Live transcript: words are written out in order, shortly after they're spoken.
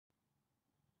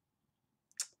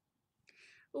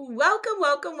Welcome,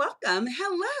 welcome, welcome.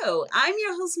 Hello, I'm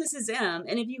your host, Mrs. M.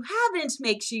 And if you haven't,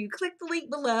 make sure you click the link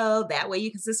below. That way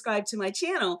you can subscribe to my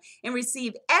channel and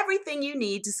receive everything you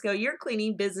need to scale your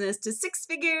cleaning business to six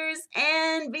figures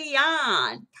and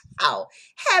beyond. Oh,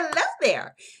 hello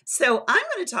there. So I'm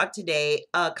going to talk today,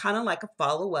 kind of like a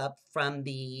follow-up from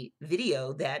the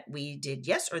video that we did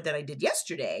that I did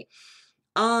yesterday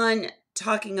on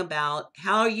talking about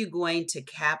how are you going to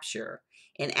capture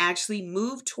and actually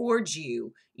move towards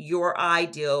your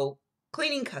ideal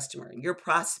cleaning customer, your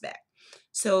prospect.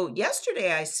 So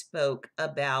yesterday I spoke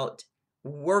about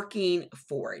working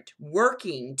for it,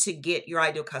 working to get your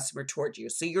ideal customer towards you.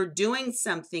 So you're doing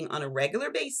something on a regular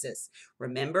basis.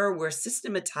 Remember, we're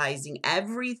systematizing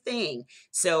everything.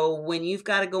 So when you've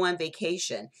got to go on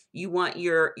vacation, you want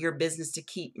your business to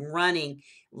keep running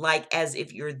like as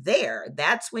if you're there.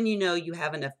 That's when you know you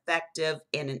have an effective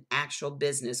and an actual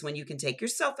business, when you can take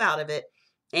yourself out of it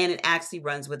and it actually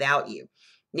runs without you.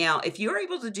 Now, if you're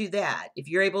able to do that, if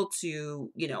you're able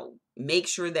to, make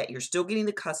sure that you're still getting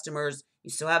the customers,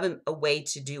 you still have a way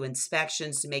to do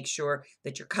inspections to make sure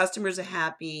that your customers are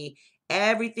happy,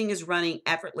 everything is running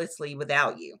effortlessly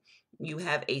without you. You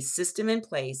have a system in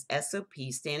place, SOP,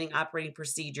 standing operating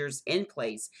procedures in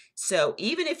place. So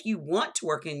even if you want to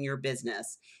work in your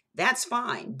business, that's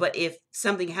fine. But if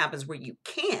something happens where you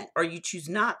can't or you choose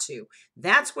not to,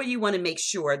 that's where you want to make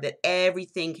sure that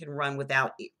everything can run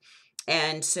without you.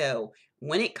 And so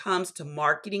when it comes to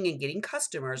marketing and getting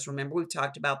customers, remember we've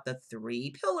talked about the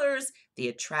three pillars: the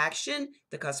attraction,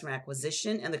 the customer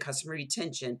acquisition, and the customer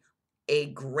retention.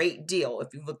 A great deal. If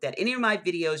you've looked at any of my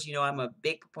videos, you know I'm a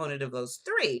big proponent of those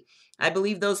three. I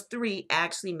believe those three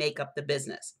actually make up the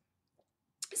business.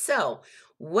 So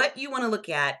what you want to look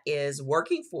at is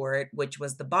working for it, which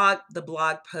was the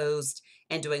blog post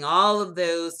and doing all of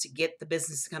those to get the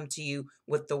business to come to you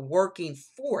with the working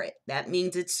for it. That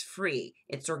means it's free,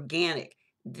 it's organic.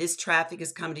 This traffic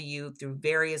has come to you through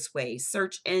various ways,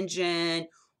 search engine,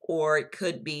 or it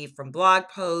could be from blog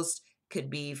posts, could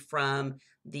be from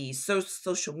the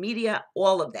social media,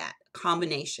 all of that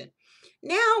combination.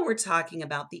 Now we're talking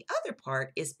about the other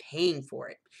part is paying for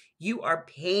it. You are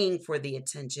paying for the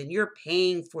attention. You're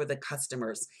paying for the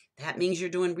customers. That means you're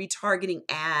doing retargeting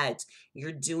ads.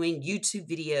 You're doing YouTube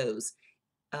videos,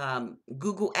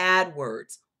 Google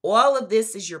AdWords. All of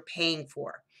this is you're paying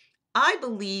for. I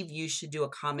believe you should do a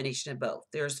combination of both.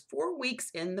 There's 4 weeks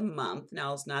in the month.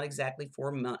 Now it's not exactly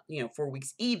 4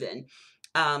 weeks even.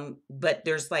 But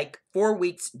there's like 4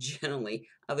 weeks generally,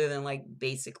 other than like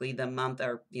basically the month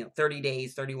or 30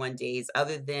 days, 31 days,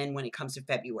 other than when it comes to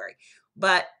February.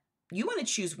 But you want to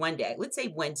choose one day. Let's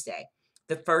say Wednesday.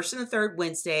 The first and the third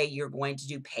Wednesday, you're going to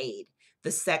do paid.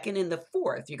 The second and the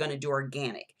fourth, you're going to do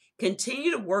organic.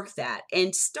 Continue to work that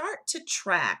and start to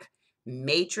track.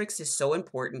 Matrix is so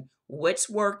important. What's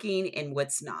working and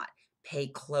what's not. Pay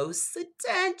close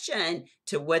attention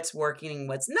to what's working and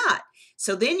what's not.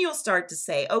 So then you'll start to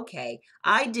say, okay,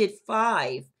 I did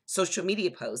 5 social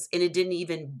media posts and it didn't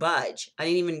even budge. I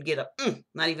didn't even get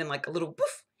not even like a little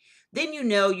poof. Then you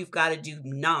know you've got to do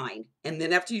 9. And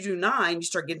then after you do 9, you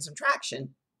start getting some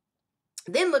traction.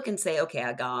 Then look and say, okay,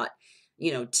 I got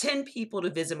 10 people to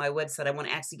visit my website. I want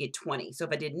to actually get 20. So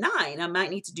if I did 9, I might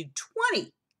need to do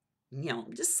 20.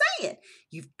 I'm just saying,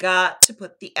 you've got to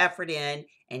put the effort in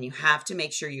and you have to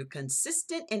make sure you're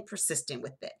consistent and persistent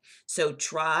with it. So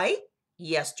try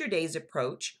yesterday's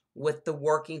approach with the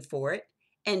working for it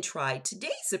and try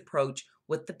today's approach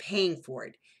with the paying for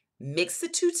it. Mix the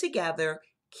two together,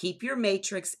 keep your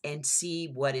matrix and see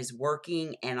what is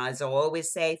working. And as I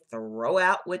always say, throw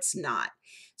out what's not.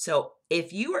 So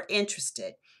if you are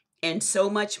interested in so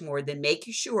much more, then make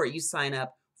sure you sign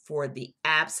up for the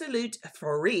absolute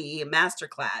free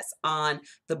masterclass on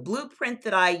the blueprint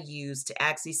that I use to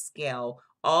actually scale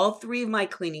all 3 of my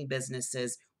cleaning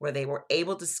businesses, where they were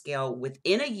able to scale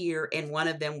within a year, and one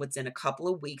of them within a couple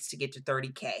of weeks to get to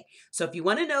 30K. So if you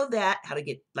want to know that, how to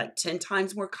get like 10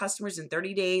 times more customers in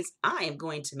 30 days, I am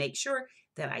going to make sure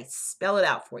that I spell it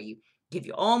out for you, give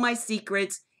you all my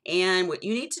secrets. And what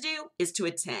you need to do is to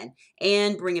attend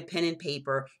and bring a pen and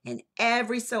paper. And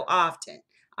every so often,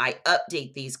 I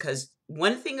update these, because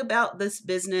one thing about this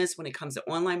business when it comes to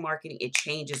online marketing, it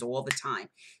changes all the time.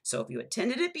 So if you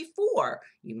attended it before,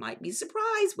 you might be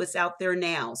surprised what's out there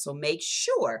now. So make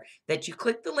sure that you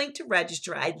click the link to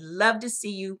register. I'd love to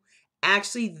see you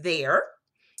actually there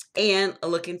and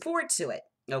looking forward to it.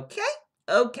 Okay?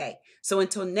 Okay. So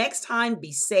until next time,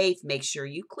 be safe. Make sure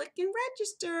you click and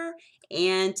register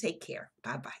and take care.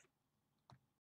 Bye-bye.